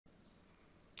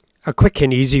A quick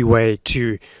and easy way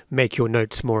to make your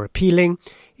notes more appealing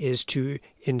is to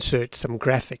insert some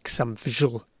graphics, some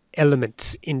visual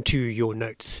elements into your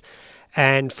notes.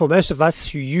 And for most of us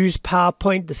who use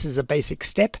PowerPoint, this is a basic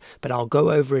step, but I'll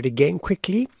go over it again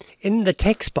quickly. In the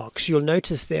text box, you'll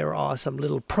notice there are some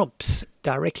little prompts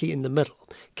directly in the middle.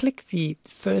 Click the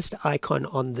first icon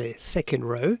on the second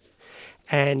row,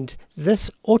 and this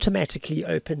automatically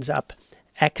opens up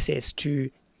access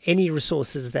to any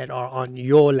resources that are on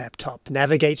your laptop.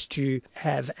 Navigate to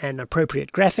have an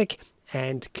appropriate graphic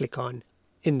and click on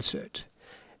Insert.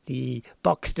 The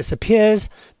box disappears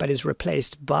but is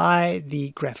replaced by the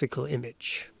graphical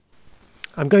image.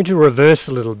 I'm going to reverse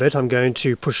a little bit. I'm going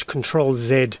to push Ctrl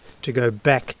Z to go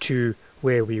back to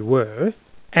where we were.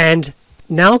 And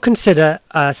now consider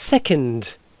a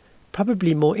second,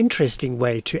 probably more interesting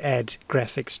way to add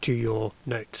graphics to your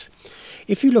notes.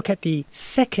 If you look at the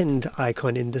second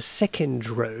icon in the second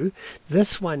row,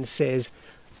 this one says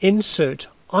Insert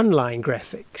Online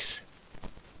Graphics.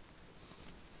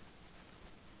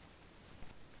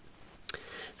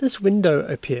 This window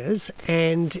appears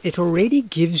and it already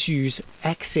gives you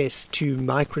access to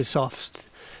Microsoft's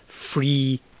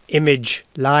free image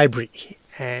library,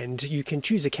 and you can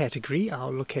choose a category.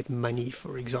 I'll look at money,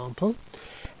 for example,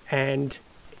 and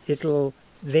it'll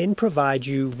then provide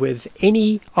you with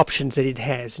any options that it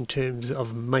has in terms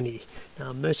of money.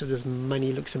 Now, most of this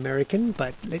money looks American,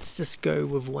 but let's just go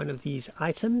with one of these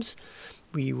items.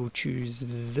 We will choose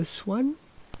this one.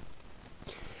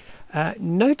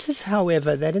 Notice,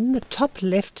 however, that in the top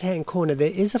left-hand corner there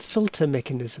is a filter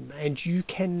mechanism, and you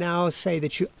can now say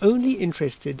that you're only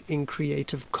interested in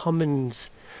Creative Commons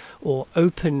or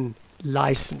open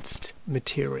licensed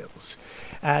materials.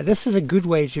 This is a good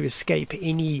way to escape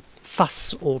any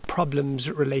fuss or problems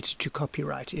related to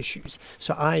copyright issues.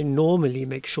 So I normally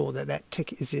make sure that that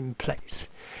tick is in place,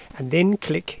 and then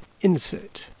click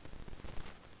Insert.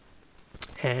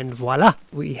 And voila,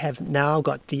 we have now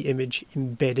got the image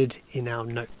embedded in our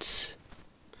notes.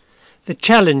 The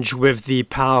challenge with the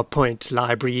PowerPoint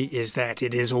library is that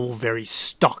it is all very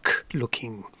stock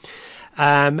looking.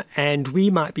 And we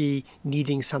might be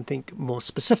needing something more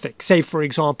specific. Say, for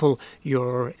example,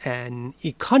 you're an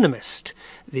economist,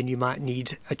 then you might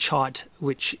need a chart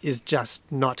which is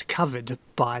just not covered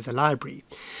by the library.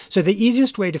 So the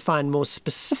easiest way to find more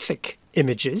specific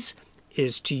images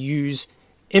is to use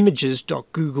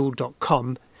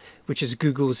images.google.com, which is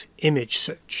Google's image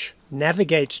search.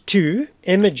 Navigate to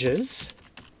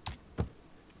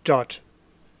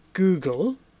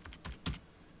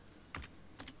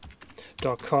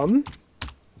images.google.com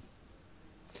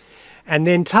and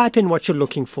then type in what you're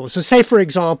looking for. So say, for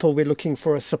example, we're looking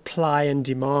for a supply and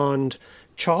demand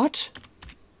chart.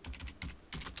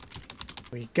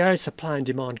 There we go, supply and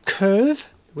demand curve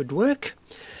would work.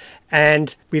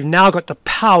 And we've now got the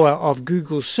power of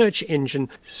Google's search engine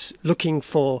looking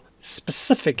for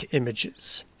specific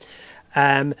images.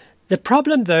 The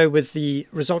problem, though, with the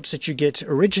results that you get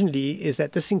originally is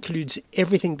that this includes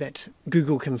everything that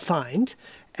Google can find,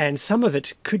 and some of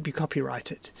it could be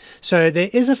copyrighted. So there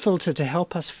is a filter to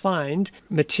help us find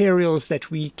materials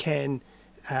that we can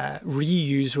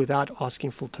reuse without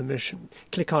asking for permission.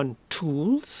 Click on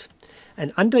Tools,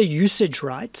 and under Usage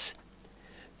Rights,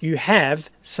 you have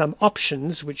some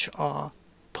options which are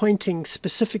pointing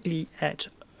specifically at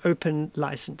open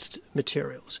licensed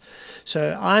materials.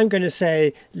 So I'm going to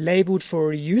say labeled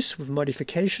for use with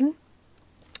modification.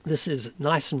 This is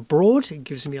nice and broad. It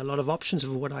gives me a lot of options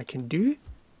of what I can do.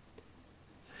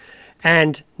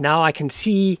 And now I can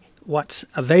see what's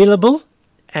available.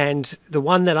 And the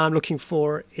one that I'm looking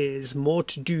for is more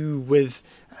to do with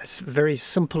a very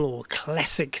simple or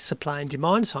classic supply and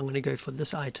demand. So I'm going to go for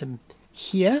this item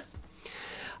here,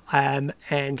 and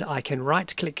I can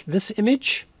right click this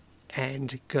image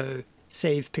and go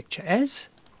save picture as.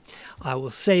 I will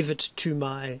save it to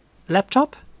my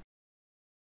laptop,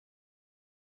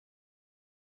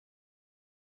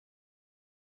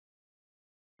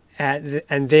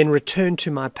 and then return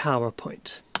to my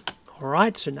PowerPoint.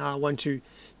 Alright, so now I want to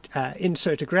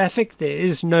insert a graphic. There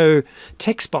is no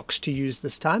text box to use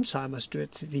this time, so I must do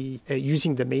it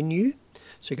using the menu.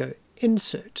 So go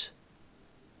Insert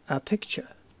a picture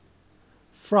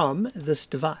from this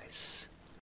device.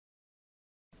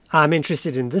 I'm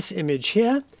interested in this image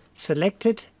here. Select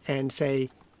it and say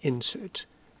Insert,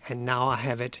 and now I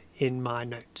have it in my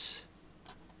notes.